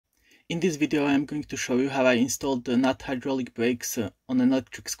In this video I am going to show you how I installed the NUTT hydraulic brakes on an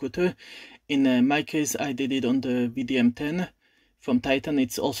electric scooter. In my case I did it on the VDM10 from Titan.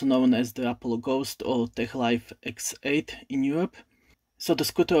 It's also known as the Apollo Ghost or TechLife X8 in Europe. So the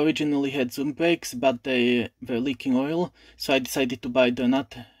scooter originally had zoom brakes, but they were leaking oil, so I decided to buy the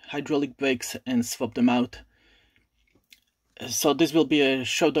NUTT hydraulic brakes and swap them out. So this will be a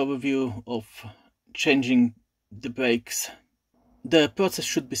short overview of changing the brakes. The process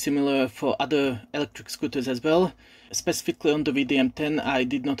should be similar for other electric scooters as well. Specifically on the VDM10 I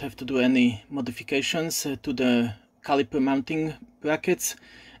did not have to do any modifications to the caliper mounting brackets.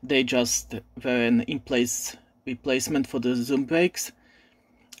 They just were an in-place replacement for the zoom brakes.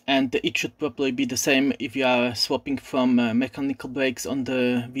 And it should probably be the same if you are swapping from mechanical brakes on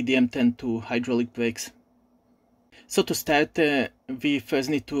the VDM10 to hydraulic brakes. So to start, we first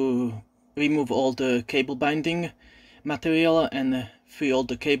need to remove all the cable binding material and free all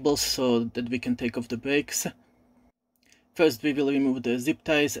the cables so that we can take off the brakes. First we will remove the zip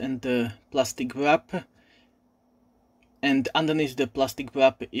ties and the plastic wrap, and underneath the plastic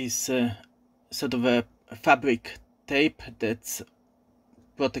wrap is sort of a fabric tape that's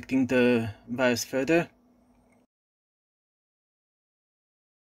protecting the wires further.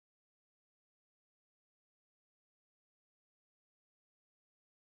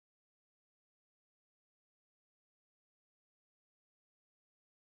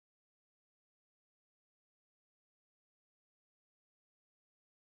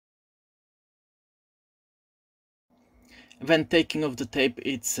 When taking off the tape,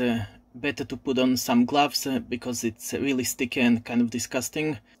 it's better to put on some gloves because it's really sticky and kind of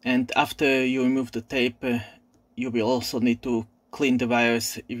disgusting. And after you remove the tape, you will also need to clean the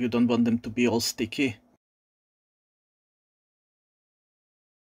wires if you don't want them to be all sticky.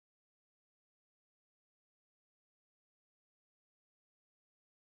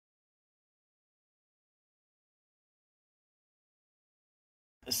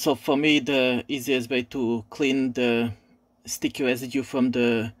 So for me, the easiest way to clean the sticky residue from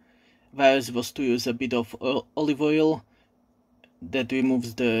the wires was to use a bit of olive oil that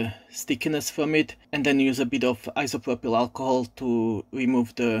removes the stickiness from it, and then use a bit of isopropyl alcohol to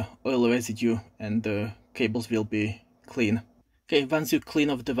remove the oil residue, and the cables will be clean. Okay, once you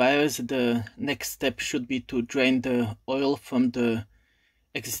clean off the wires, the next step should be to drain the oil from the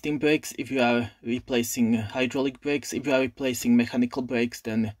existing brakes if you are replacing hydraulic brakes. If you are replacing mechanical brakes,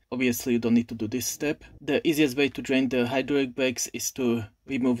 then obviously you don't need to do this step. The easiest way to drain the hydraulic brakes is to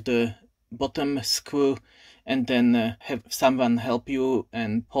remove the bottom screw and then have someone help you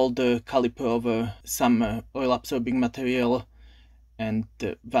and hold the caliper over some oil absorbing material, and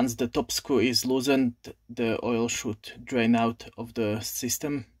once the top screw is loosened, the oil should drain out of the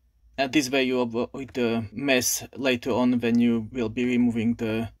system. This way you avoid the mess later on when you will be removing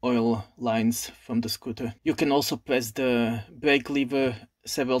the oil lines from the scooter. You can also press the brake lever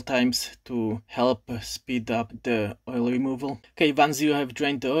several times to help speed up the oil removal. Okay, once you have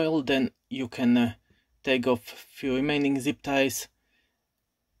drained the oil, then you can take off a few remaining zip ties,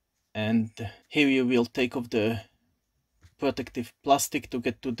 and here you will take off the protective plastic to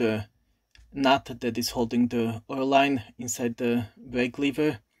get to the nut that is holding the oil line inside the brake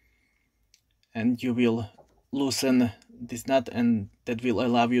lever. And you will loosen this nut, and that will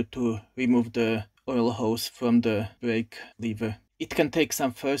allow you to remove the oil hose from the brake lever. It can take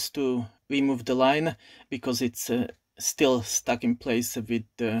some force to remove the line because it's still stuck in place with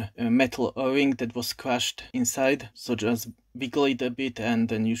the metal o-ring that was crushed inside. So just wiggle it a bit and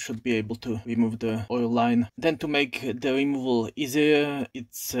then you should be able to remove the oil line. Then to make the removal easier,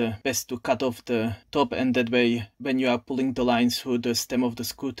 it's best to cut off the top, and that way when you are pulling the line through the stem of the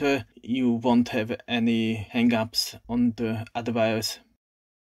scooter, you won't have any hang-ups on the other wires.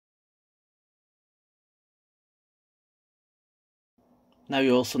 Now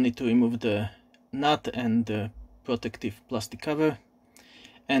you also need to remove the nut and the protective plastic cover,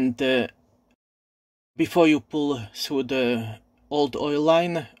 and before you pull through the old oil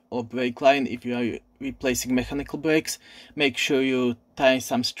line or brake line, if you are replacing mechanical brakes, make sure you tie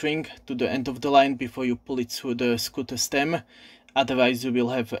some string to the end of the line before you pull it through the scooter stem. Otherwise you will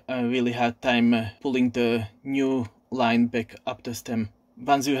have a really hard time pulling the new line back up the stem.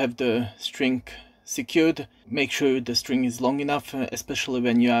 Once you have the string secured, make sure the string is long enough, especially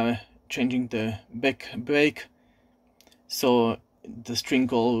when you are changing the back brake, so the string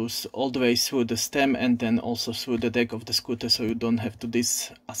goes all the way through the stem and then also through the deck of the scooter, so you don't have to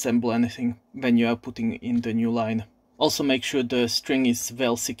disassemble anything when you are putting in the new line. Also make sure the string is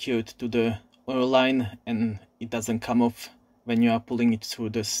well secured to the oil line and it doesn't come off when you are pulling it through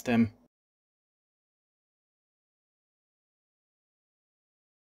the stem.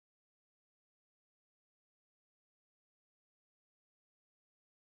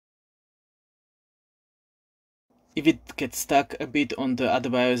 If it gets stuck a bit on the other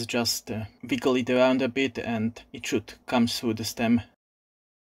wires, just wiggle it around a bit and it should come through the stem.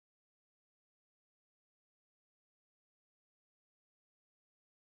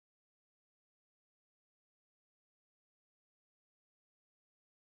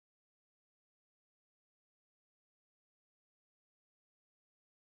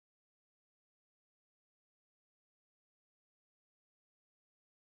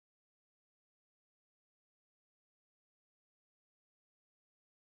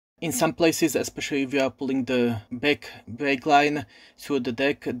 In some places, especially if you are pulling the back brake line through the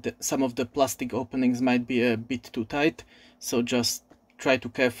deck, some of the plastic openings might be a bit too tight, so just try to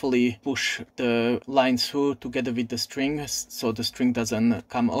carefully push the line through together with the string so the string doesn't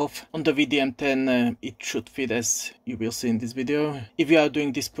come off. On the VDM10 it should fit, as you will see in this video. If you are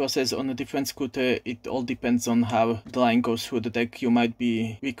doing this process on a different scooter, it all depends on how the line goes through the deck. You might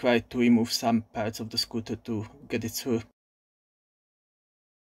be required to remove some parts of the scooter to get it through.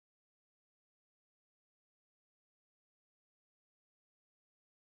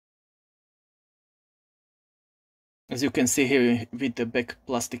 As you can see here with the back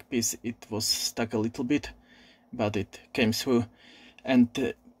plastic piece, it was stuck a little bit, but it came through. And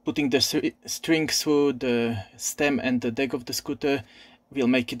putting the string through the stem and the deck of the scooter will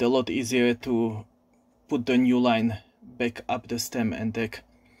make it a lot easier to put the new line back up the stem and deck.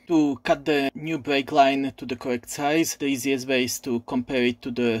 To cut the new brake line to the correct size, the easiest way is to compare it to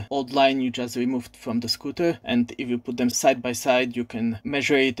the old line you just removed from the scooter, and if you put them side by side you can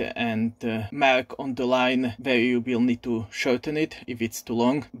measure it and mark on the line where you will need to shorten it if it's too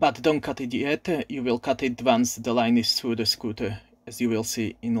long. But don't cut it yet, you will cut it once the line is through the scooter, as you will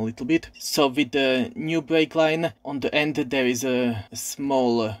see in a little bit. So with the new brake line, on the end there is a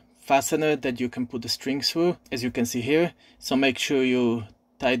small fastener that you can put the string through, as you can see here. So make sure you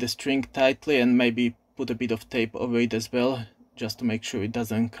tie the string tightly and maybe put a bit of tape over it as well, just to make sure it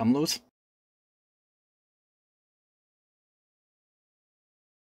doesn't come loose.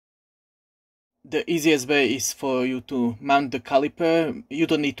 The easiest way is for you to mount the caliper. You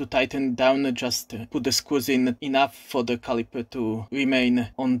don't need to tighten it down, just put the screws in enough for the caliper to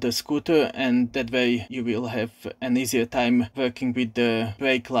remain on the scooter, and that way you will have an easier time working with the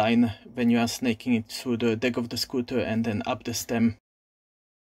brake line when you are snaking it through the deck of the scooter and then up the stem.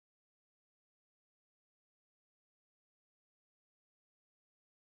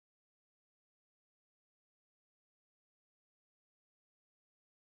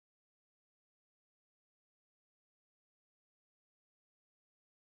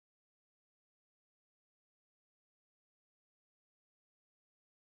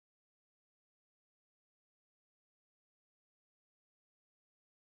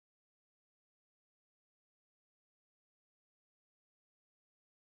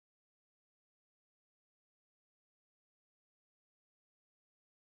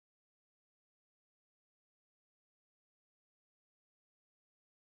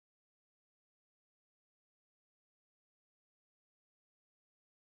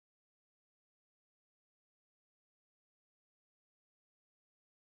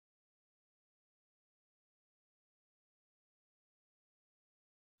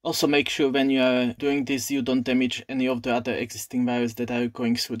 Also make sure when you are doing this you don't damage any of the other existing wires that are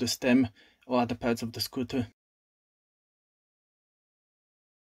going through the stem or other parts of the scooter.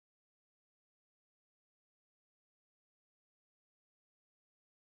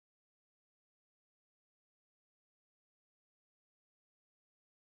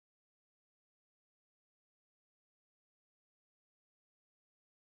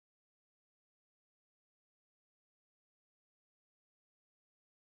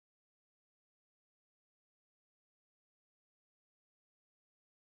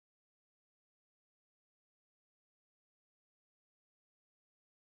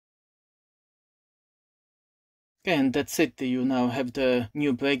 Okay, and that's it. You now have the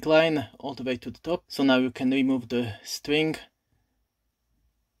new brake line all the way to the top. So now you can remove the string,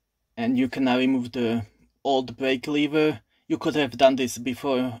 and you can now remove the old brake lever. You could have done this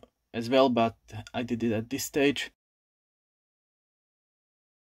before as well, but I did it at this stage.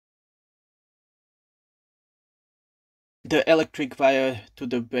 The electric wire to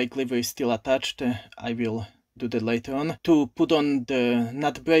the brake lever is still attached. I will do that later on. To put on the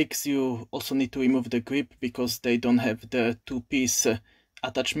nut brakes, you also need to remove the grip because they don't have the two-piece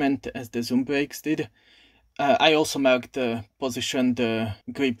attachment as the Zoom brakes did. I also marked the position the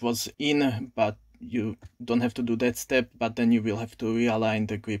grip was in, but you don't have to do that step, but then you will have to realign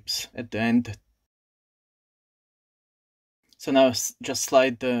the grips at the end. So now just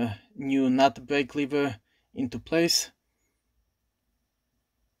slide the new nut brake lever into place.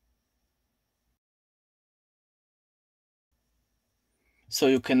 so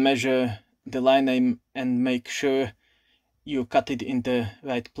you can measure the line and make sure you cut it in the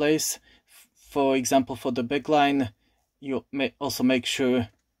right place. For example, for the back line, you may also make sure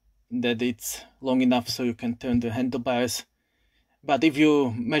that it's long enough so you can turn the handlebars. But if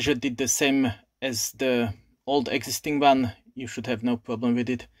you measured it the same as the old existing one, you should have no problem with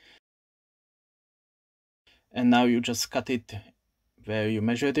it. And now you just cut it where you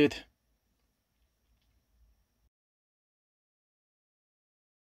measured it.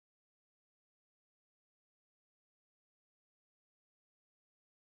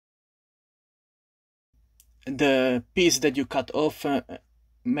 The piece that you cut off,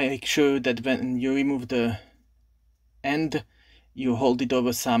 make sure that when you remove the end, you hold it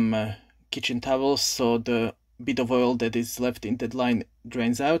over some kitchen towels so the bit of oil that is left in that line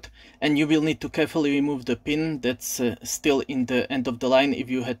drains out. And you will need to carefully remove the pin that's still in the end of the line if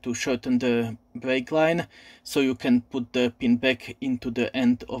you had to shorten the brake line, so you can put the pin back into the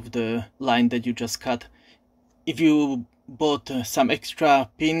end of the line that you just cut. If you bought some extra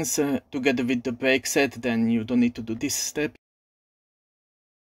pins together with the brake set, then you don't need to do this step.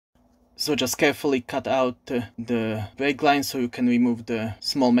 So just carefully cut out the brake line so you can remove the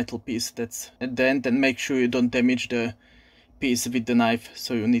small metal piece that's at the end, and make sure you don't damage the piece with the knife,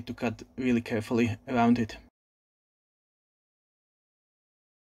 so you need to cut really carefully around it.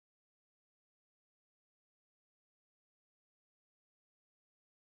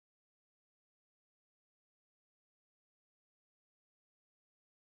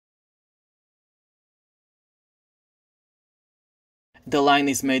 The line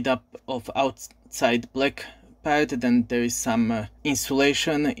is made up of outside black part, then there is some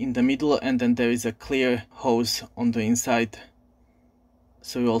insulation in the middle, and then there is a clear hose on the inside.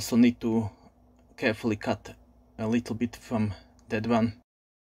 So you also need to carefully cut a little bit from that one.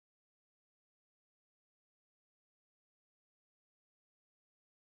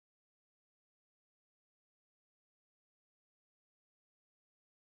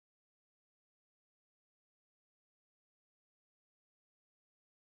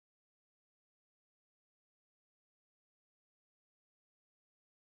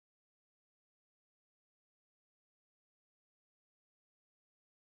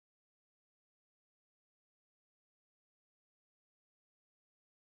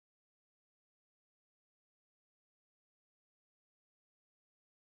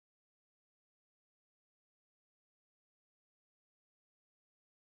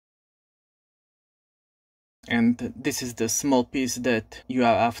 And this is the small piece that you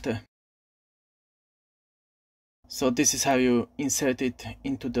are after. So this is how you insert it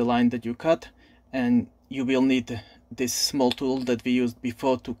into the line that you cut, and you will need this small tool that we used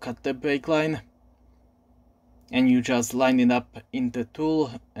before to cut the brake line. And you just line it up in the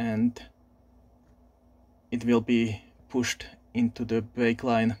tool and it will be pushed into the brake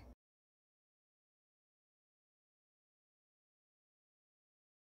line.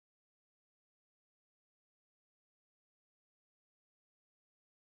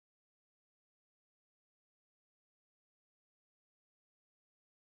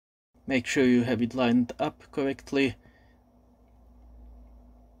 Make sure you have it lined up correctly,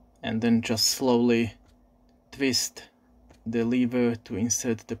 and then just slowly twist the lever to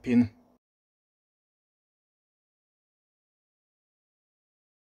insert the pin.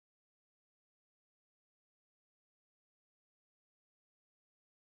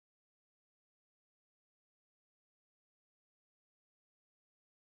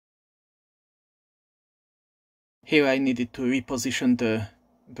 Here I needed to reposition the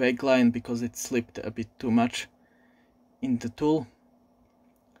brake line because it slipped a bit too much in the tool,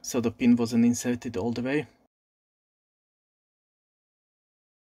 so the pin wasn't inserted all the way.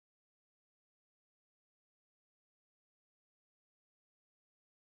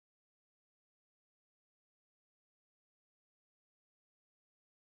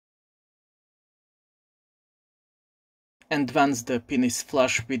 And once the pin is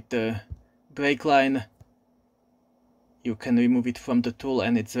flush with the brake line, you can remove it from the tool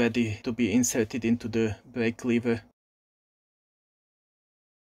and it's ready to be inserted into the brake lever.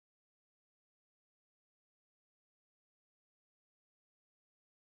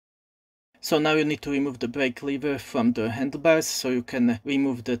 So now you need to remove the brake lever from the handlebars so you can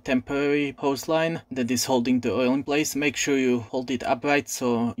remove the temporary hose line that is holding the oil in place. Make sure you hold it upright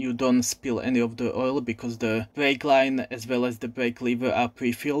so you don't spill any of the oil, because the brake line as well as the brake lever are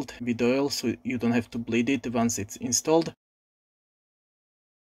pre-filled with oil, so you don't have to bleed it once it's installed.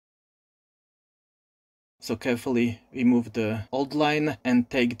 So carefully remove the old line and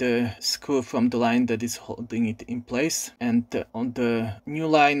take the screw from the line that is holding it in place. And on the new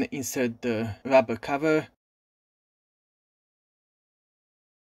line, insert the rubber cover.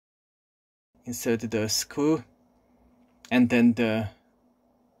 insert the screw and then the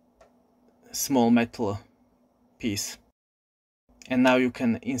small metal piece. And now you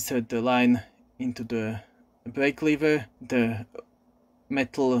can insert the line into the brake lever, the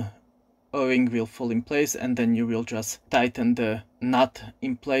metal O-ring will fall in place, and then you will just tighten the nut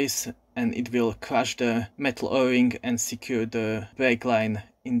in place and it will crush the metal O-ring and secure the brake line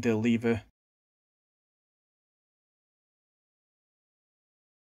in the lever.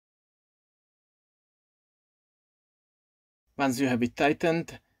 Once you have it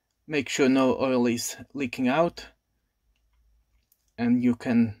tightened, make sure no oil is leaking out, and you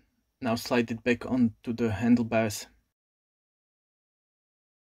can now slide it back onto the handlebars.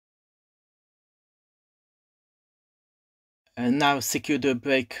 And now secure the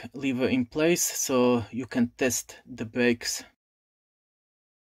brake lever in place so you can test the brakes.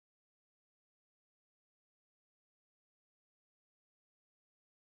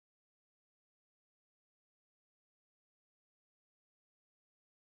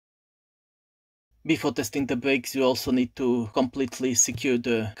 Before testing the brakes, you also need to completely secure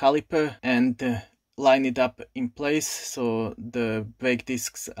the caliper and line it up in place so the brake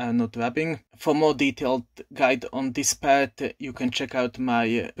discs are not rubbing. For more detailed guide on this part, you can check out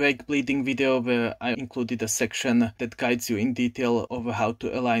my brake bleeding video where I included a section that guides you in detail over how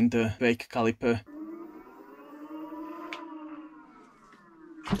to align the brake caliper.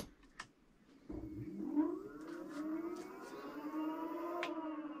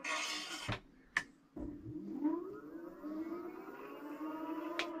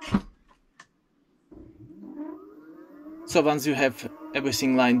 So once you have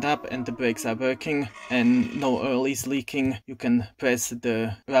everything lined up and the brakes are working and no oil is leaking, you can press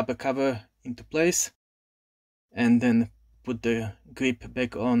the rubber cover into place and then put the grip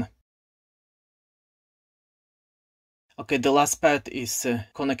back on. Okay, the last part is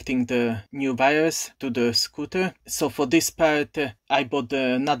connecting the new wires to the scooter. So for this part, I bought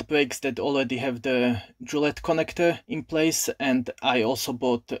the nut brakes that already have the Gillette connector in place, and I also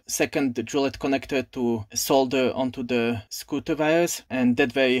bought second Gillette connector to solder onto the scooter wires, and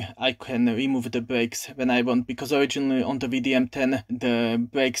that way I can remove the brakes when I want, because originally on the VDM10 the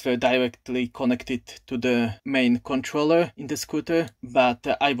brakes were directly connected to the main controller in the scooter,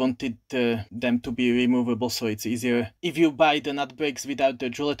 but I wanted them to be removable so it's easier. If you buy the nut brakes without the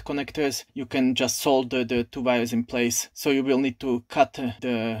Gillette connectors, you can just solder the two wires in place. So you will need to cut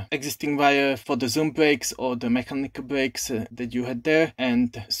the existing wire for the zoom brakes or the mechanical brakes that you had there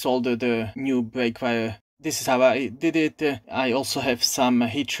and solder the new brake wire. This is how I did it. I also have some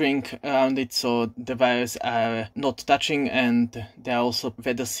heat shrink around it so the wires are not touching and they are also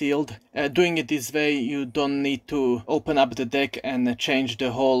weather sealed. Doing it this way, you don't need to open up the deck and change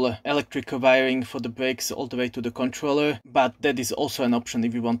the whole electrical wiring for the brakes all the way to the controller, but that is also an option.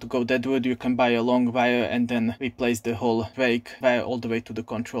 If you want to go that route, you can buy a long wire and then replace the whole brake wire all the way to the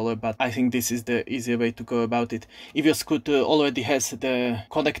controller, but I think this is the easier way to go about it. If your scooter already has the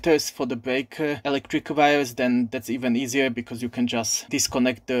connectors for the brake electrical wire, then that's even easier because you can just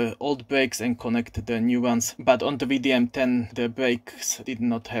disconnect the old brakes and connect the new ones. But on the VDM10 the brakes did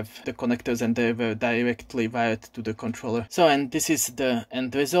not have the connectors and they were directly wired to the controller. So, and this is the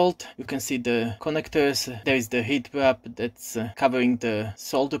end result. You can see the connectors, there is the heat wrap that's covering the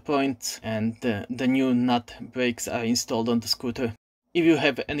solder points, and the new nut brakes are installed on the scooter. If you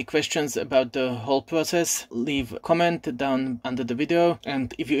have any questions about the whole process, leave a comment down under the video,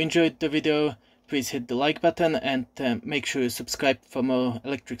 and if you enjoyed the video, please hit the like button and make sure you subscribe for more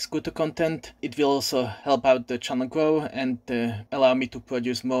electric scooter content. It will also help out the channel grow and allow me to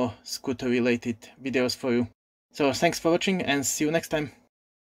produce more scooter related videos for you. So thanks for watching and see you next time.